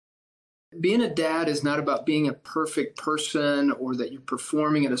Being a dad is not about being a perfect person or that you're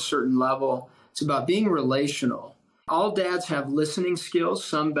performing at a certain level. It's about being relational. All dads have listening skills,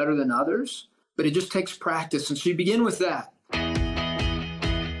 some better than others, but it just takes practice. And so you begin with that.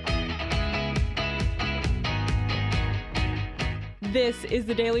 This is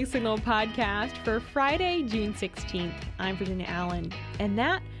the Daily Signal podcast for Friday, June 16th. I'm Virginia Allen, and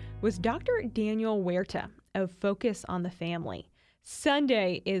that was Dr. Daniel Huerta of Focus on the Family.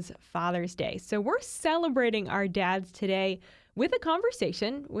 Sunday is Father's Day, so we're celebrating our dads today with a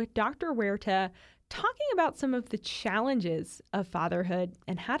conversation with Dr. Huerta talking about some of the challenges of fatherhood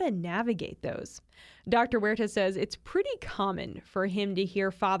and how to navigate those. Dr. Huerta says it's pretty common for him to hear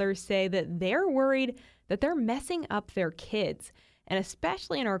fathers say that they're worried that they're messing up their kids. And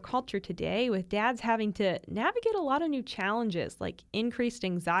especially in our culture today, with dads having to navigate a lot of new challenges like increased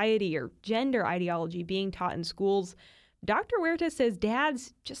anxiety or gender ideology being taught in schools, Dr. Huerta says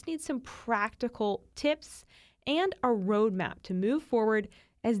dads just need some practical tips and a roadmap to move forward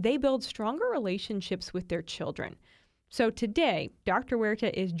as they build stronger relationships with their children. So today, Dr.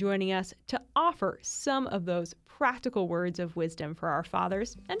 Huerta is joining us to offer some of those practical words of wisdom for our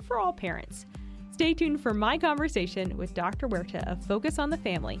fathers and for all parents. Stay tuned for my conversation with Dr. Huerta of Focus on the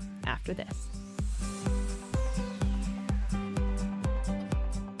Family after this.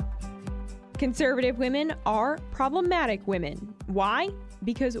 Conservative women are problematic women. Why?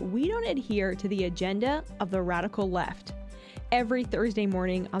 Because we don't adhere to the agenda of the radical left. Every Thursday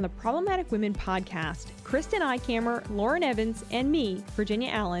morning on the Problematic Women podcast, Kristen Eichhammer, Lauren Evans, and me, Virginia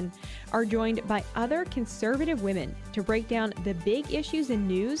Allen, are joined by other conservative women to break down the big issues in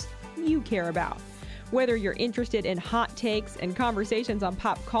news you care about. Whether you're interested in hot takes and conversations on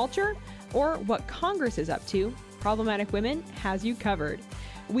pop culture or what Congress is up to, Problematic Women has you covered.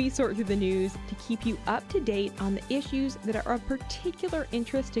 We sort through the news to keep you up to date on the issues that are of particular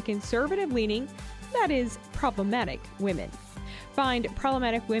interest to conservative-leaning, that is, problematic women. Find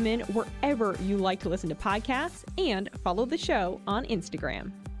Problematic Women wherever you like to listen to podcasts and follow the show on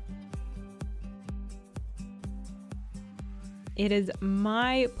Instagram. It is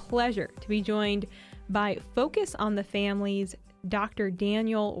my pleasure to be joined by Focus on the Family's Dr.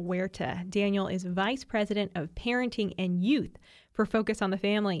 Daniel Huerta. Daniel is Vice President of Parenting and Youth for Focus on the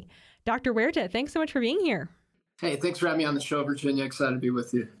Family. Dr. Huerta, thanks so much for being here. Hey, thanks for having me on the show, Virginia. Excited to be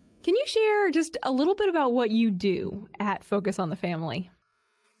with you. Can you share just a little bit about what you do at Focus on the Family?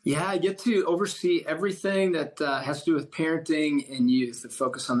 Yeah, I get to oversee everything that has to do with parenting and youth at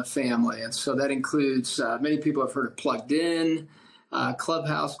Focus on the Family. And so that includes, many people have heard of Plugged In,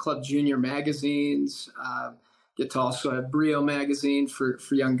 Clubhouse, Club Junior magazines. Get to also have Brio magazine for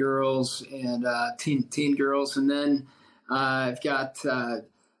young girls and teen girls. And then I've got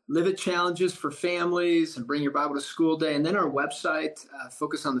Live It challenges for families and Bring Your Bible to School Day. And then our website,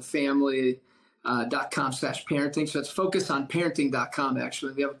 focusonthefamily.com/parenting. So it's focusonparenting.com,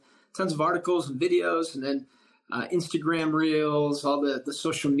 actually. We have tons of articles and videos, and then Instagram Reels, all the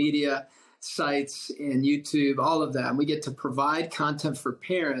social media sites and YouTube, all of that. And we get to provide content for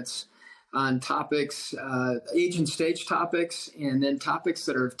parents on topics, age and stage topics, and then topics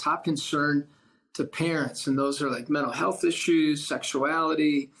that are of top concern to parents. And those are like mental health issues,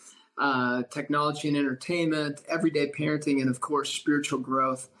 sexuality, technology and entertainment, everyday parenting, and of course, spiritual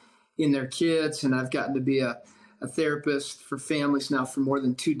growth in their kids. And I've gotten to be a therapist for families now for more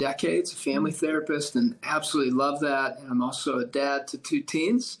than 2 decades, a family therapist, and absolutely love that. And I'm also a dad to 2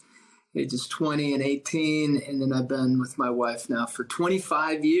 teens, ages 20 and 18. And then I've been with my wife now for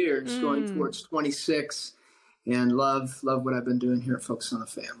 25 years, going towards 26, and love what I've been doing here at Focus on the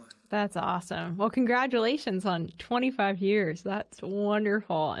Family. That's awesome. Well, congratulations on 25 years. That's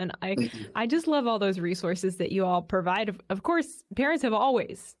wonderful. And I just love all those resources that you all provide. Of course, parents have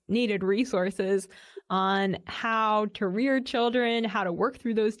always needed resources on how to rear children, how to work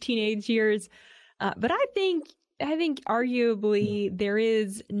through those teenage years. But I think arguably there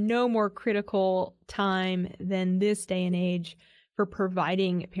is no more critical time than this day and age for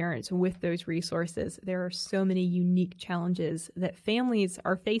providing parents with those resources. There are so many unique challenges that families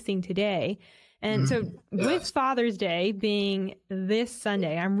are facing today. And so with Father's Day being this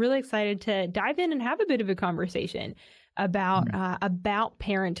Sunday, I'm really excited to dive in and have a bit of a conversation about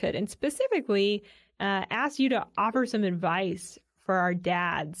parenthood, and specifically ask you to offer some advice for our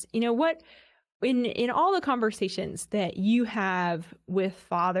dads. You know, what in all the conversations that you have with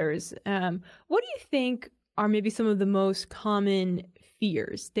fathers, what do you think are maybe some of the most common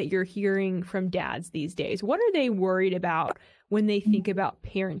fears that you're hearing from dads these days? What are they worried about when they think about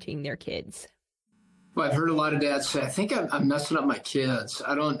parenting their kids? Well, I've heard a lot of dads say, I think I'm messing up my kids.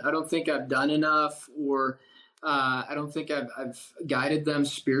 I don't think I've done enough, or I don't think I've guided them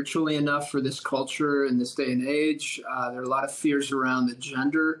spiritually enough for this culture in this day and age. There are a lot of fears around the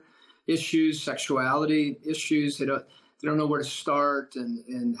gender issues, sexuality issues. They don't know where to start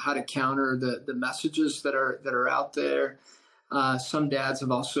and how to counter the messages that are out there. Some dads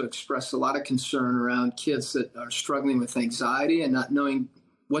have also expressed a lot of concern around kids that are struggling with anxiety and not knowing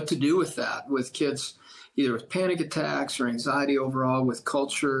what to do with that, with kids either with panic attacks or anxiety overall with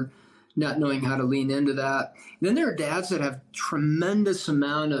culture, not knowing how to lean into that. And then there are dads that have tremendous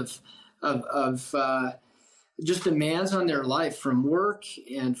amount of just demands on their life from work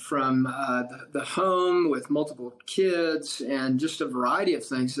and from the home with multiple kids and just a variety of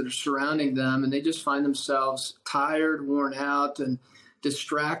things that are surrounding them. And they just find themselves tired, worn out, and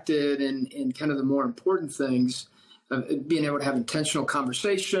distracted in kind of the more important things of being able to have intentional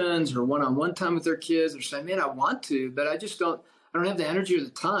conversations or one-on-one time with their kids. They're saying, man, I want to, but I don't have the energy or the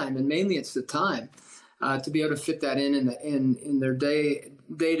time. And mainly it's the time to be able to fit that in their day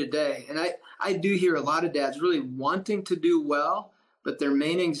to day. And I do hear a lot of dads really wanting to do well, but their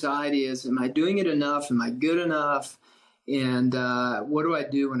main anxiety is, am I doing it enough? Am I good enough? And what do I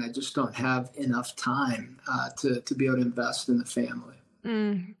do when I just don't have enough time to be able to invest in the family?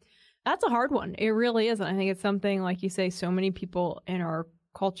 That's a hard one. It really is. And I think it's something, like you say, so many people in our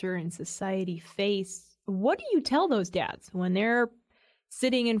culture and society face. What do you tell those dads when they're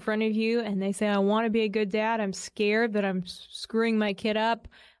sitting in front of you and they say, I want to be a good dad. I'm scared that I'm screwing my kid up.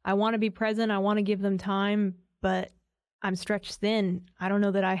 I want to be present. I want to give them time, but I'm stretched thin. I don't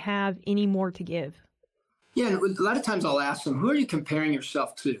know that I have any more to give. Yeah. And a lot of times I'll ask them, who are you comparing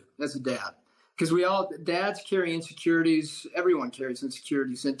yourself to as a dad? Because dads carry insecurities. Everyone carries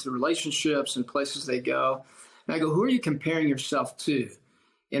insecurities into relationships and places they go. And I go, who are you comparing yourself to?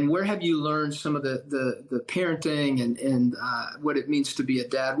 And where have you learned some of the parenting and what it means to be a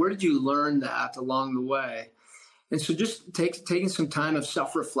dad? Where did you learn that along the way? And so just taking some time of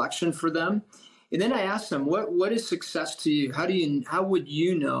self-reflection for them. And then I ask them, what is success to you? How would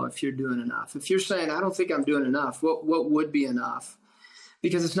you know if you're doing enough? If you're saying, I don't think I'm doing enough, what would be enough?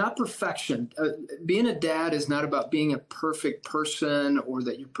 Because it's not perfection. Being a dad is not about being a perfect person or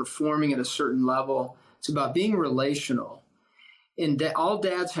that you're performing at a certain level. It's about being relational. And all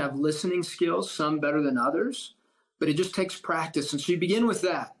dads have listening skills, some better than others, but it just takes practice. And so you begin with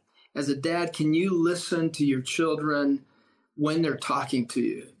that. As a dad, can you listen to your children when they're talking to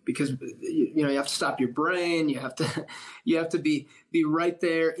you? Because you have to stop your brain. You have to be right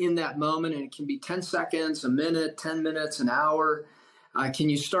there in that moment, and it can be 10 seconds, a minute, 10 minutes, an hour. Can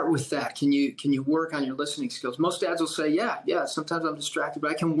you start with that? Can you work on your listening skills? Most dads will say, yeah, sometimes I'm distracted, but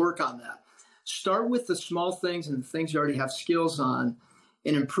I can work on that. Start with the small things and the things you already have skills on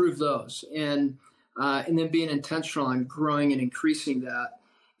and improve those. And then being intentional on growing and increasing that.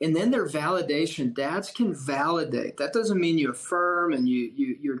 And then their validation. Dads can validate. That doesn't mean you affirm and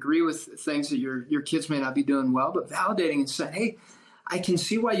you agree with things that your kids may not be doing well, but validating and saying, hey, I can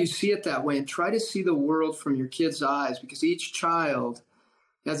see why you see it that way, and try to see the world from your kid's eyes, because each child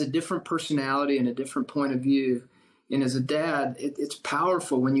has a different personality and a different point of view. And as a dad, it's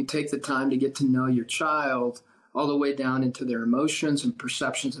powerful when you take the time to get to know your child all the way down into their emotions and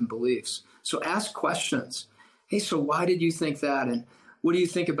perceptions and beliefs. So ask questions. Hey, so why did you think that? And what do you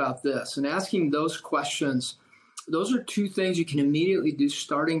think about this? And asking those questions, those are two things you can immediately do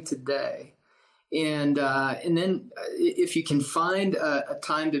starting today. And then if you can find a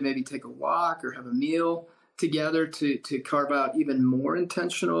time to maybe take a walk or have a meal together to carve out even more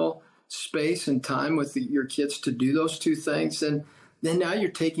intentional space and time with your kids to do those two things, and then now you're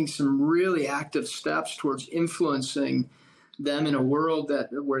taking some really active steps towards influencing them in a world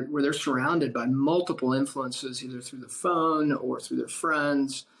where they're surrounded by multiple influences, either through the phone or through their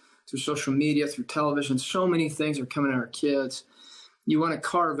friends, through social media, through television. So many things are coming at our kids. You want to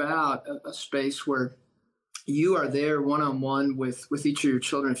carve out a space where you are there one-on-one with each of your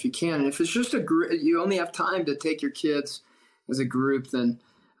children if you can. And if it's just a group, you only have time to take your kids as a group, then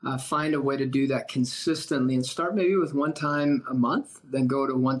find a way to do that consistently and start maybe with one time a month, then go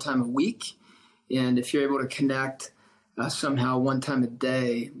to one time a week. And if you're able to connect somehow one time a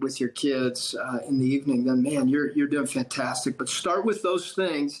day with your kids in the evening, then man, you're doing fantastic. But start with those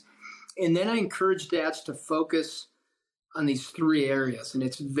things. And then I encourage dads to focus on these three areas, and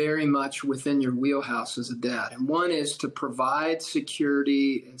it's very much within your wheelhouse as a dad. And one is to provide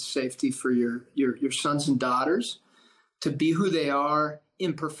security and safety for your sons and daughters to be who they are,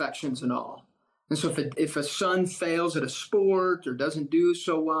 imperfections and all. And so if a son fails at a sport or doesn't do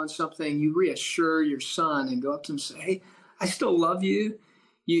so well in something, you reassure your son and go up to him and say, hey, I still love you.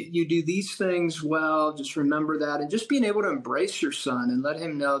 you do these things well, just remember that. And just being able to embrace your son and let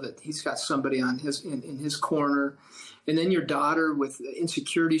him know that he's got somebody on in his corner. And then your daughter with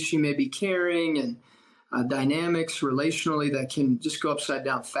insecurities she may be carrying and dynamics relationally that can just go upside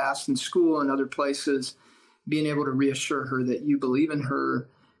down fast in school and other places, being able to reassure her that you believe in her,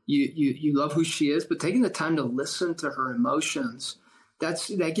 you love who she is, but taking the time to listen to her emotions,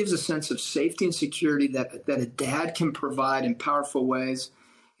 that gives a sense of safety and security that a dad can provide in powerful ways.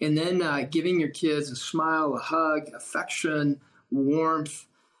 And then giving your kids a smile, a hug, affection, warmth,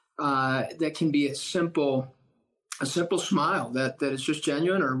 that can be a simple smile that is just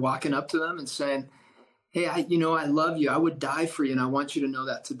genuine, or walking up to them and saying, hey, I love you. I would die for you, and I want you to know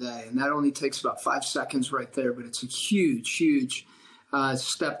that today. And that only takes about 5 seconds right there, but it's a huge, huge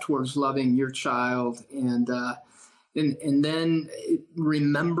step towards loving your child. And then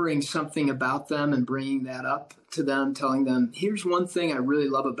remembering something about them and bringing that up to them, telling them, here's one thing I really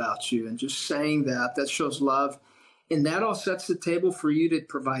love about you. And just saying that shows love. And that all sets the table for you to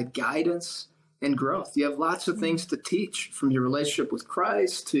provide guidance and growth. You have lots of things to teach, from your relationship with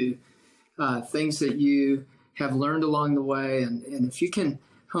Christ to things that you have learned along the way. And if you can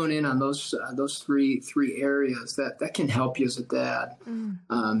hone in on those three areas, that can help you as a dad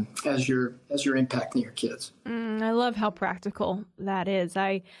as you're impacting your kids. I love how practical that is.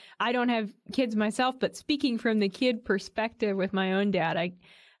 I don't have kids myself, but speaking from the kid perspective with my own dad,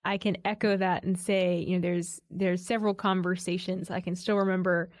 I can echo that and say, there's several conversations I can still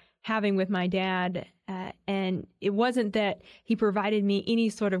remember having with my dad. And it wasn't that he provided me any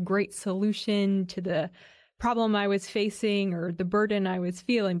sort of great solution to the problem I was facing or the burden I was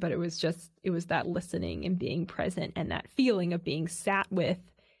feeling, but it was that listening and being present and that feeling of being sat with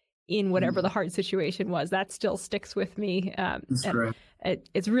in whatever the hard situation was. That still sticks with me. That's correct.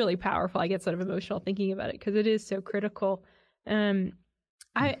 It's really powerful. I get sort of emotional thinking about it because it is so critical.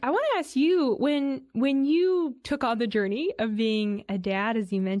 I want to ask you, when you took on the journey of being a dad,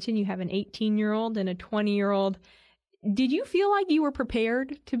 as you mentioned, you have an 18-year-old and a 20-year-old. Did you feel like you were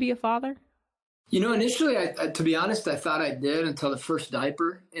prepared to be a father? Initially, to be honest, I thought I did until the first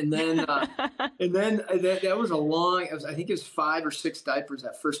diaper. And then that was I think it was 5 or 6 diapers,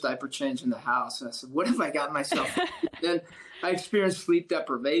 that first diaper change in the house. And I said, what have I got myself? Then I experienced sleep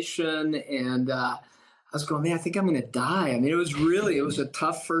deprivation, and I was going, man, I think I'm going to die. I mean, it was a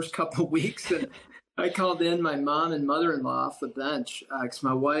tough first couple of weeks. And I called in my mom and mother-in-law off the bench because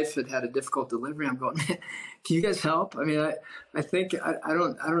my wife had a difficult delivery. I'm going, man, can you guys help? I mean, I think I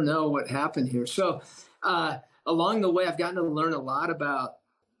don't know what happened here. So along the way, I've gotten to learn a lot about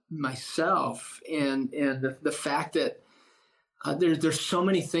myself and the fact that there's so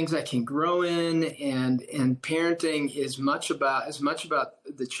many things I can grow in, and parenting is as much about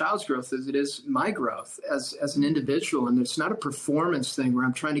the child's growth as it is my growth as an individual. And it's not a performance thing where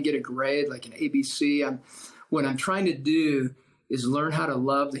I'm trying to get a grade like an ABC. What I'm trying to do is learn how to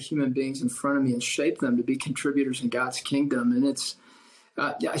love the human beings in front of me and shape them to be contributors in God's kingdom. And it's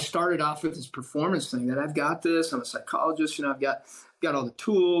I started off with this performance thing that I've got this. I'm a psychologist. I've got all the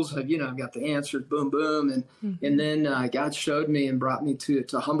tools. I've got the answers. Boom, boom, and then God showed me and brought me to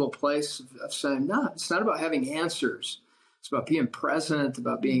a humble place of saying, no, it's not about having answers. It's about being present,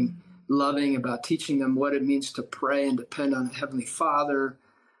 about being loving, about teaching them what it means to pray and depend on a Heavenly Father,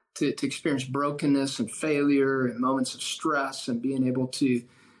 to experience brokenness and failure and moments of stress, and being able to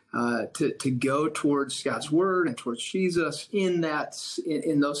go towards God's Word and towards Jesus in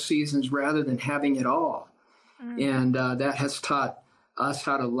those seasons rather than having it all. And that has taught us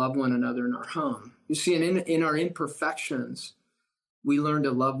how to love one another in our home. You see, in our imperfections, we learn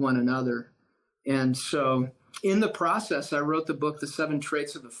to love one another. And so in the process, I wrote the book, The 7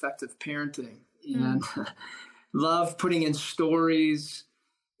 Traits of Effective Parenting, and love putting in stories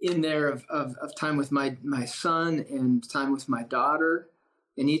in there of time with my son and time with my daughter.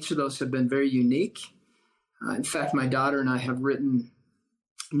 And each of those have been very unique. In fact, my daughter and I have written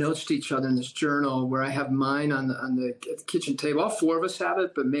notes to each other in this journal where I have mine on the kitchen table. All 4 of us have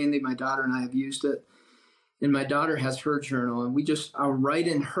it, but mainly my daughter and I have used it. And my daughter has her journal, and I'll write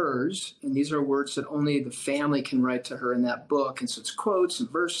in hers. And these are words that only the family can write to her in that book. And so it's quotes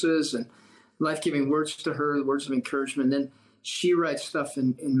and verses and life-giving words to her, words of encouragement. And then she writes stuff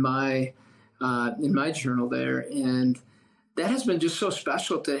in my journal there. And that has been just so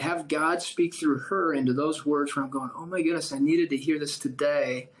special to have God speak through her into those words where I'm going, oh my goodness, I needed to hear this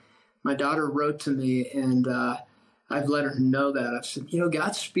today. My daughter wrote to me, and I've let her know that. I've said,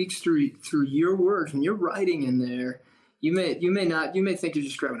 God speaks through your words. When you're writing in there, you may think you're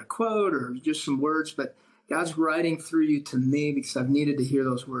just grabbing a quote or just some words, but God's writing through you to me because I've needed to hear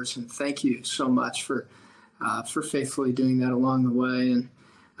those words. And thank you so much for faithfully doing that along the way. And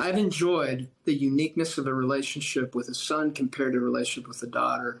I've enjoyed the uniqueness of a relationship with a son compared to a relationship with a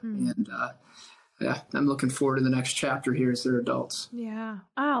daughter. And yeah, I'm looking forward to the next chapter here as they're adults. Yeah.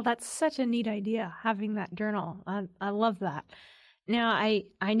 Oh, that's such a neat idea, having that journal. I love that. Now,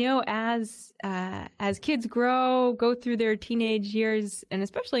 I know as kids go through their teenage years, and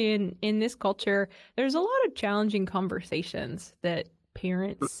especially in this culture, there's a lot of challenging conversations that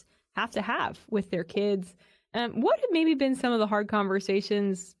parents have to have with their kids. What have maybe been some of the hard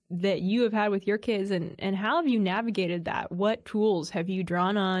conversations that you have had with your kids, and how have you navigated that? What tools have you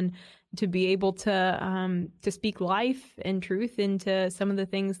drawn on to be able to speak life and truth into some of the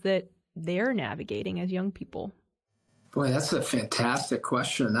things that they're navigating as young people? Boy, that's a fantastic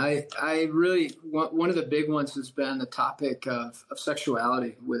question. I really, one of the big ones has been the topic of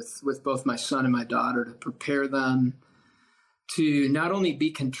sexuality with both my son and my daughter, to prepare them to not only be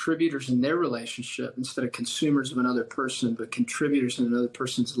contributors in their relationship instead of consumers of another person, but contributors in another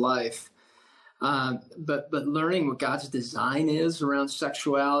person's life. But learning what God's design is around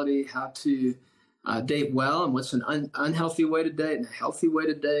sexuality, how to date well, and what's an unhealthy way to date and a healthy way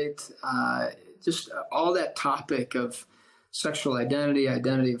to date. Just all that topic of sexual identity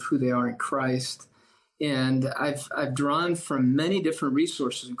of who they are in Christ. And I've drawn from many different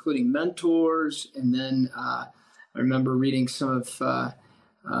resources, including mentors. And then I remember reading some of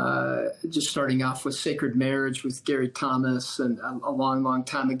just starting off with Sacred Marriage with Gary Thomas and a long, long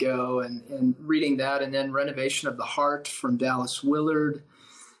time ago, and reading that, and then Renovation of the Heart from Dallas Willard,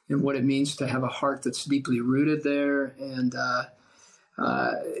 and what it means to have a heart that's deeply rooted there. And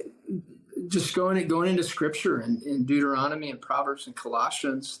just going into Scripture in Deuteronomy and Proverbs and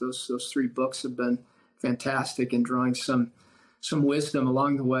Colossians. Those three books have been fantastic in drawing some wisdom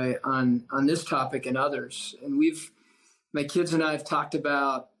along the way on this topic and others. And my kids and I have talked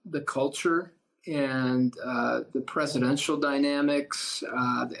about the culture and the presidential dynamics,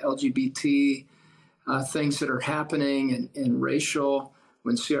 the LGBT things that are happening, and racial,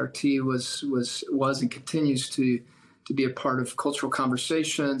 when CRT was and continues to be a part of cultural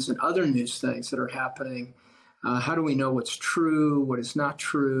conversations, and other news things that are happening. How do we know what's true, what is not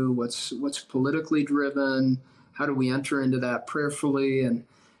true, what's politically driven? How do we enter into that prayerfully? And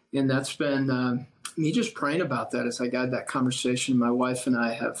that's been me just praying about that as I got that conversation. My wife and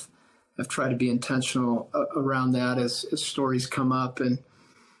I have tried to be intentional around that as stories come up. And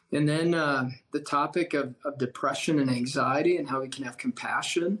then the topic of depression and anxiety, and how we can have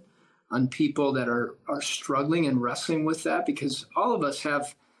compassion on people that are struggling and wrestling with that, because all of us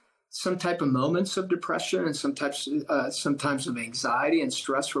have some type of moments of depression and sometimes of anxiety and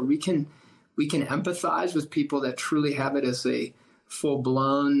stress, where we can empathize with people that truly have it as a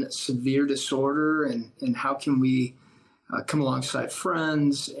full-blown severe disorder, and how can we come alongside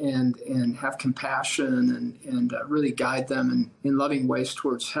friends and have compassion and really guide them in loving ways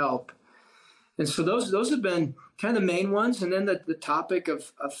towards help. And so those have been kind of the main ones. And then the topic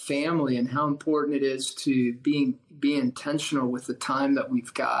of family, and how important it is to be intentional with the time that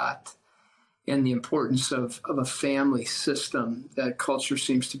we've got, and the importance of a family system that culture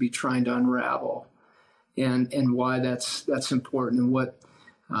seems to be trying to unravel, and why that's important, and what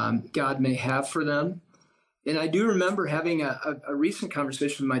God may have for them. And I do remember having a recent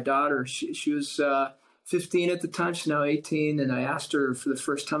conversation with my daughter. She was 15 at the time. She's now 18. And I asked her for the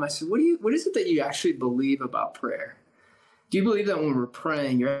first time, I said, what is it that you actually believe about prayer? Do you believe that when we're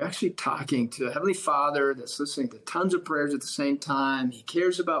praying, you're actually talking to a Heavenly Father that's listening to tons of prayers at the same time? He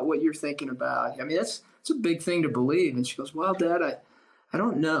cares about what you're thinking about. I mean, it's a big thing to believe. And she goes, well, Dad, I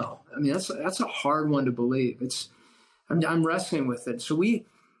don't know. I mean, that's a hard one to believe. I'm wrestling with it. So we,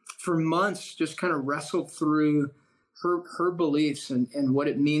 for months, just kind of wrestled through her beliefs and what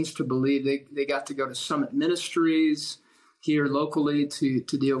it means to believe. They got to go to Summit Ministries here locally to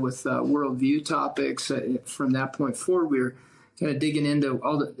deal with worldview topics. From that point forward, we were kind of digging into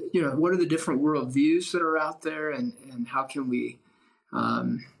all the, what are the different worldviews that are out there, and how can we,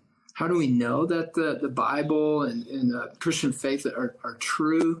 how do we know that the Bible and the Christian faith are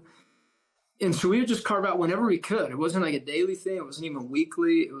true? And so we would just carve out whenever we could. It wasn't like a daily thing. It wasn't even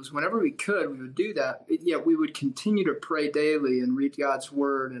weekly. It was whenever we could, we would do that. Yet we would continue to pray daily and read God's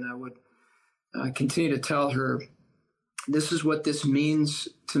word. And I would continue to tell her, this is what this means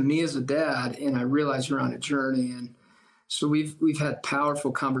to me as a dad. And I realize you're on a journey. And so we've had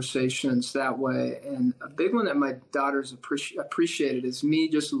powerful conversations that way. And a big one that my daughters appreciated is me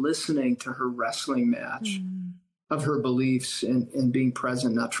just listening to her wrestling match. Of her beliefs, and being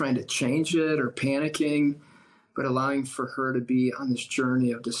present, not trying to change it or panicking, but allowing for her to be on this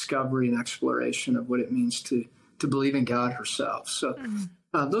journey of discovery and exploration of what it means to believe in God herself. So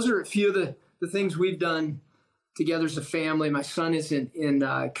those are a few of the things we've done together as a family. My son is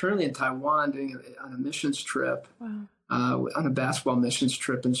currently in Taiwan on a missions trip, Wow. On a basketball missions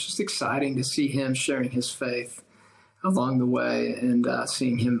trip. And it's just exciting to see him sharing his faith along the way and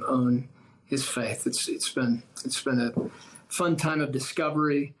seeing him own his faith. It's been a fun time of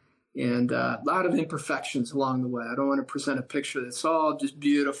discovery and a lot of imperfections along the way. I don't want to present a picture that's all just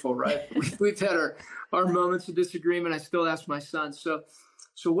beautiful, right? We've had our moments of disagreement. I still ask my son, so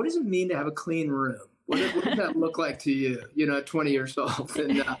what does it mean to have a clean room? What does that look like to you, at 20 years old?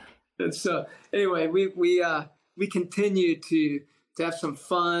 And so anyway, we continue to have some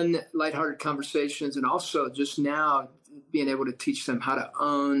fun, lighthearted conversations, and also just now being able to teach them how to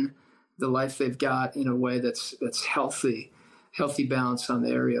own the life they've got in a way that's healthy balance on the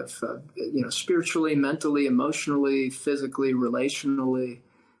area of, spiritually, mentally, emotionally, physically, relationally.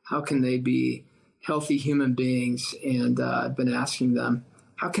 How can they be healthy human beings? And I've been asking them,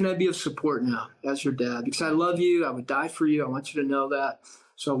 how can I be of support now as your dad? Because I love you. I would die for you. I want you to know that.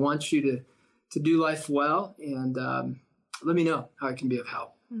 So I want you to do life well. And let me know how I can be of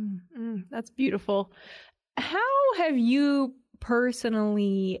help. That's beautiful. How have you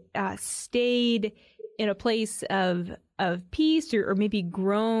personally stayed in a place of peace or maybe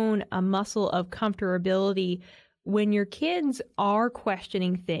grown a muscle of comfortability when your kids are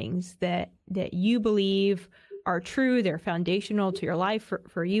questioning things that you believe are true, they're foundational to your life,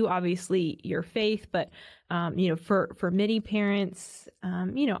 for you, obviously your faith, but, for many parents,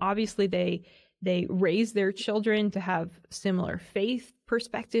 obviously they raise their children to have similar faith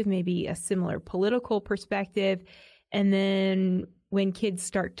perspective, maybe a similar political perspective. And then when kids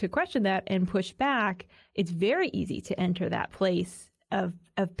start to question that and push back, it's very easy to enter that place of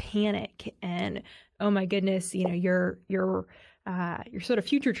panic and, oh my goodness, you're sort of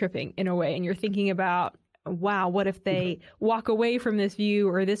future tripping in a way, and you're thinking about, wow, what if they walk away from this view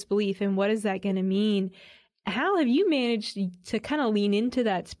or this belief, and what is that going to mean? How have you managed to kind of lean into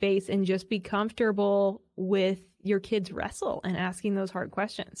that space and just be comfortable with your kids' wrestle and asking those hard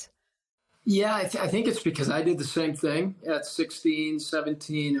questions? Yeah, I think it's because I did the same thing at 16,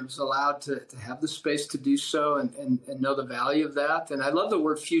 17. I was allowed to have the space to do so and know the value of that. And I love the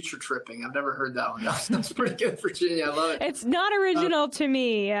word future tripping. I've never heard that one. That's pretty good, Virginia. I love it. It's not original to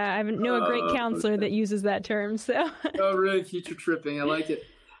me. I know a great counselor that uses that term. So. Oh, really? Future tripping. I like it.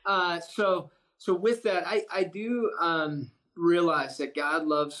 So with that, I do realize that God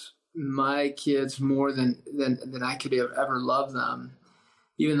loves my kids more than I could ever love them.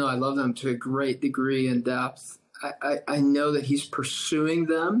 Even though I love them to a great degree and depth, I know that he's pursuing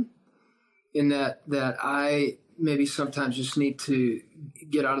them in that I maybe sometimes just need to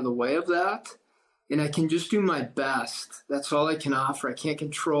get out of the way of that. And I can just do my best. That's all I can offer. I can't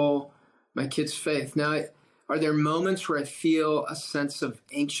control my kids' faith. Now, are there moments where I feel a sense of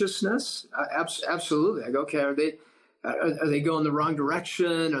anxiousness? Absolutely. I go, okay, are they going the wrong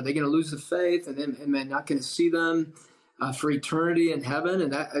direction? Are they going to lose the faith? And then am I not going to see them for eternity in heaven?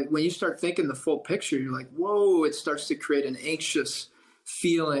 And that, when you start thinking the full picture, you're like, whoa, it starts to create an anxious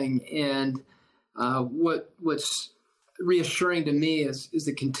feeling. And what's reassuring to me is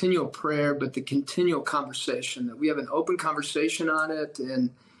the continual prayer, but the continual conversation, that we have an open conversation on it. And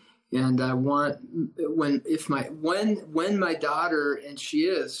I want, when my daughter, and she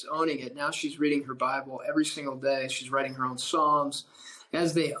is owning it, now she's reading her Bible every single day. She's writing her own Psalms.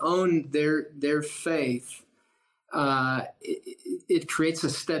 As they own their faith, it creates a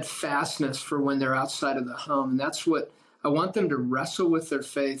steadfastness for when they're outside of the home. And that's what I want them to wrestle with their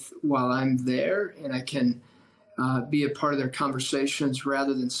faith while I'm there, and I can be a part of their conversations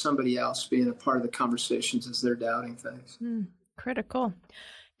rather than somebody else being a part of the conversations as they're doubting things. Critical.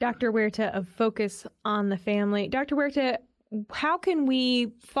 Dr. Huerta of Focus on the Family. Dr. Huerta, how can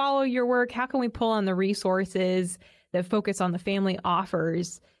we follow your work? How can we pull on the resources that Focus on the Family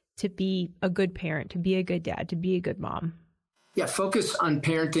offers to be a good parent, to be a good dad, to be a good mom? Yeah,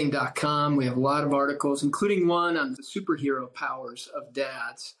 focusonparenting.com. We have a lot of articles, including one on the superhero powers of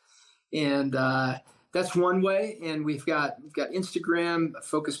dads. And that's one way. And we've got Instagram,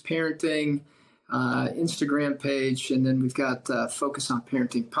 Focus Parenting, Instagram page, and then we've got Focus on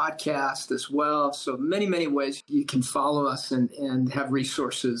Parenting podcast as well. So many ways you can follow us and have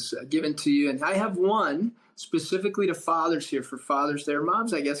resources given to you. And I have one specifically to fathers here for Father's Day.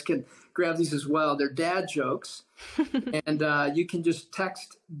 Moms, I guess, can grab these as well. They're dad jokes. And you can just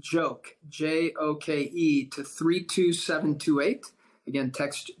text joke, JOKE, to 32728. Again,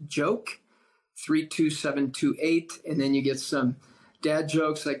 text joke, 32728. And then you get some dad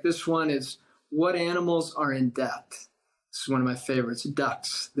jokes like this one is, what animals are in debt? This is one of my favorites,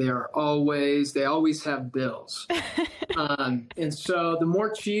 ducks. They always have bills. And so the more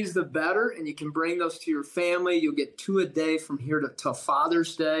cheese, the better. And you can bring those to your family. You'll get 2 a day from here till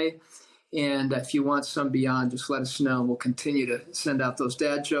Father's Day. And if you want some beyond, just let us know. We'll continue to send out those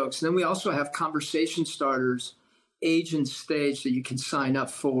dad jokes. And then we also have conversation starters, age and stage, that you can sign up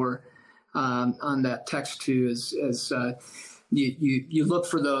for on that text to as you look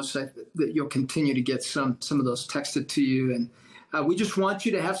for those, that you'll continue to get some of those texted to you. And we just want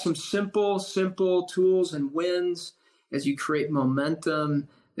you to have some simple tools and wins as you create momentum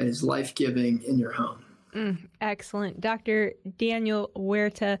that is life-giving in your home. Excellent. Dr. Daniel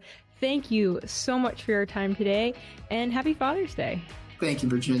Huerta, thank you so much for your time today, and happy Father's Day. Thank you,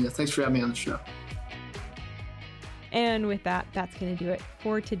 Virginia. Thanks for having me on the show. And with that, that's going to do it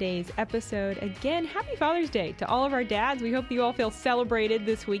for today's episode. Again, happy Father's Day to all of our dads. We hope you all feel celebrated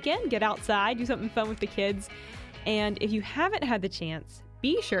this weekend. Get outside, do something fun with the kids. And if you haven't had the chance,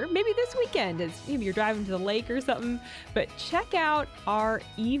 be sure, maybe this weekend, as maybe you're driving to the lake or something, but check out our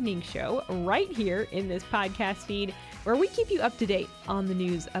evening show right here in this podcast feed, where we keep you up to date on the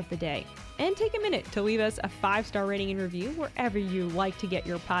news of the day. And take a minute to leave us a 5-star rating and review wherever you like to get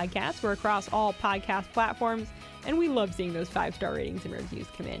your podcasts. We're across all podcast platforms, and we love seeing those 5-star ratings and reviews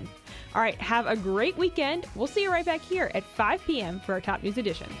come in. All right, have a great weekend. We'll see you right back here at 5 p.m. for our Top News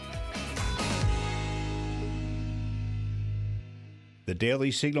Edition. The Daily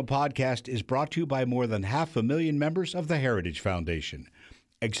Signal podcast is brought to you by more than 500,000 members of the Heritage Foundation.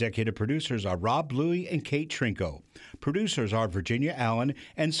 Executive producers are Rob Bluey and Kate Trinko. Producers are Virginia Allen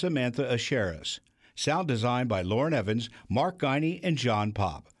and Samantha Asheris. Sound design by Lauren Evans, Mark Guiney, and John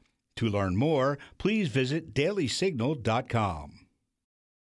Pop. To learn more, please visit dailysignal.com.